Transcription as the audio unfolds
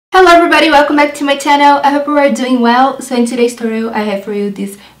Hello everybody, welcome back to my channel. I hope you are doing well. So in today's tutorial I have for you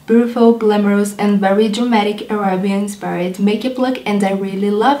this beautiful, glamorous and very dramatic Arabian inspired makeup look, and I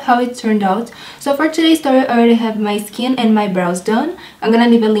really love how it turned out. So for today's tutorial I already have my skin and my brows done. I'm gonna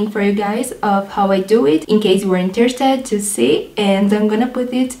leave a link for you guys of how I do it in case you are interested to see, and I'm gonna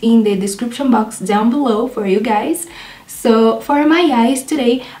put it in the description box down below for you guys. So for my eyes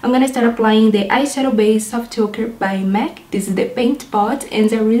today, I'm gonna start applying the eyeshadow base Soft Ochre by MAC. This is the paint pot,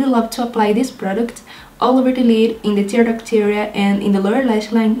 and I really love to apply this product all over the lid, in the tear duct area and in the lower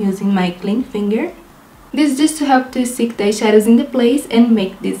lash line using my clean finger. This is just to help to stick the eyeshadows in the place and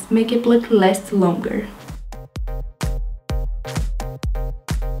make this makeup look last longer.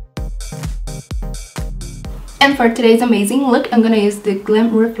 And for today's amazing look, I'm gonna use the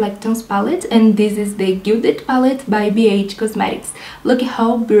Glam Reflectance palette, and this is the Gilded palette by BH Cosmetics. Look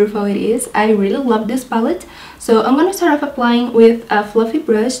how beautiful it is. I really love this palette. So I'm gonna start off applying with a fluffy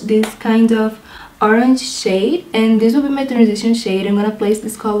brush, this kind of orange shade, and this will be my transition shade. I'm gonna place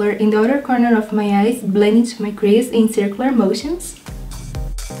this color in the outer corner of my eyes, blending to my crease in circular motions.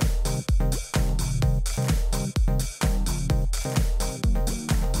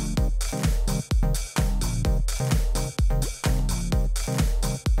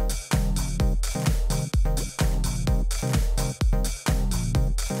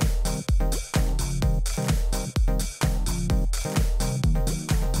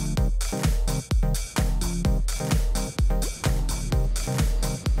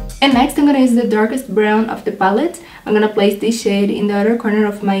 And next I'm gonna use the darkest brown of the palette. I'm gonna place this shade in the other corner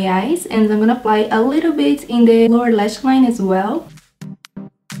of my eyes, and I'm gonna apply a little bit in the lower lash line as well.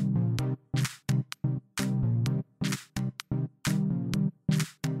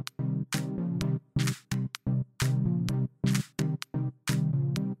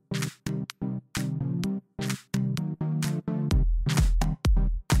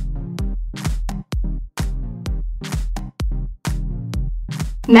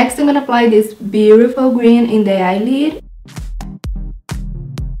 Next, I'm gonna apply this beautiful green in the eyelid.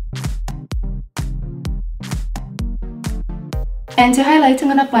 And to highlight, I'm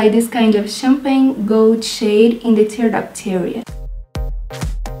gonna apply this kind of champagne gold shade in the tear duct area.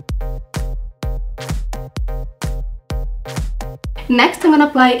 Next, I'm gonna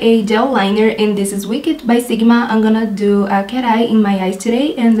apply a gel liner, and this is Wicked by Sigma. I'm gonna do a cat eye in my eyes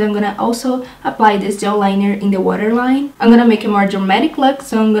today, and I'm gonna also apply this gel liner in the waterline. I'm gonna make a more dramatic look,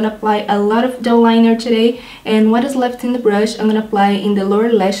 so I'm gonna apply a lot of gel liner today, and what is left in the brush I'm gonna apply in the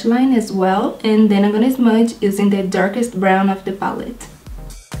lower lash line as well, and then I'm gonna smudge using the darkest brown of the palette.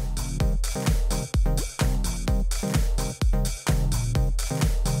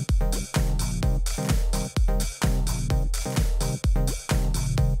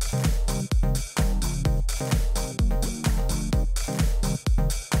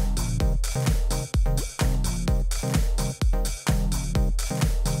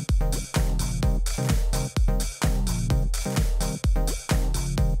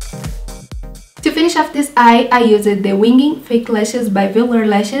 To finish off this eye, I used the Winging Fake Lashes by Velour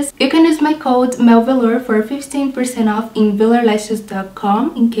Lashes. You can use my code MELVELOUR for 15% off in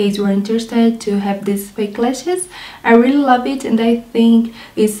velourlashes.com in case you are interested to have these fake lashes. I really love it, and I think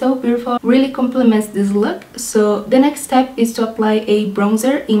it's so beautiful, really complements this look. So the next step is to apply a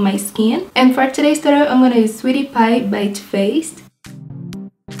bronzer in my skin. And for today's tutorial, I'm gonna use Sweetie Pie by Too Faced.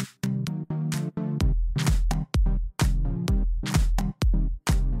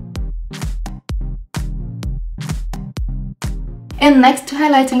 And next, to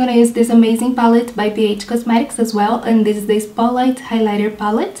highlight, I'm gonna use this amazing palette by BH Cosmetics as well, and this is the Spotlight Highlighter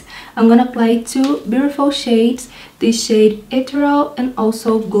palette. I'm gonna apply two beautiful shades, this shade Ethereal and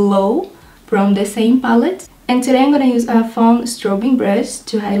also Glow from the same palette. And today I'm gonna use a foam strobing brush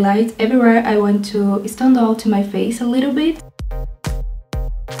to highlight everywhere I want to stand out to my face a little bit.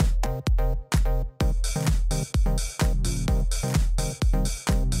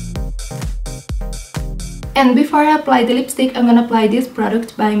 And before I apply the lipstick, I'm gonna apply this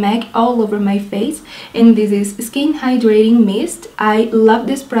product by MAC all over my face, and this is Skin Hydrating Mist. I love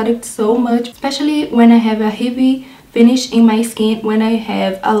this product so much, especially when I have a heavy finish in my skin. When I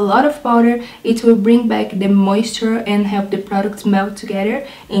have a lot of powder, it will bring back the moisture and help the product melt together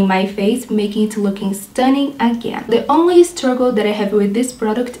in my face, making it looking stunning again. The only struggle that I have with this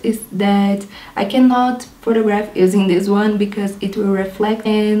product is that I cannot photograph using this one because it will reflect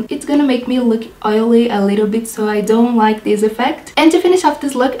and it's gonna make me look oily a little bit, so I don't like this effect. And to finish off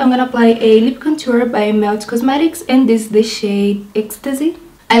this look, I'm gonna apply a lip contour by Melt Cosmetics, and this is the shade Ecstasy.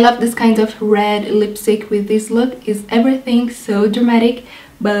 I love this kind of red lipstick with this look. It's everything so dramatic,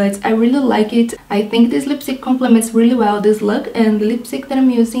 but I really like it. I think this lipstick complements really well this look, and the lipstick that I'm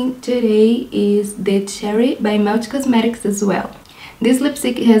using today is the Cherry by Melt Cosmetics as well. This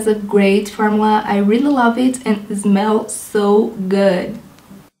lipstick has a great formula, I really love it, and it smells so good.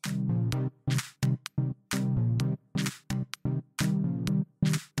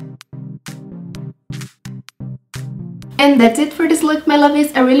 And that's it for this look, my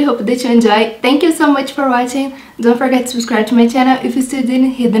lovies. I really hope that you enjoyed. Thank you so much for watching. Don't forget to subscribe to my channel if you still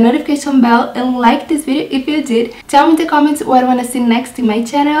didn't, hit the notification bell and like this video if you did. Tell me in the comments what you want to see next in my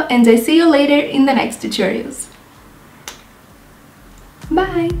channel, and I see you later in the next tutorials.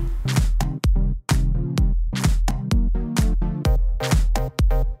 Bye!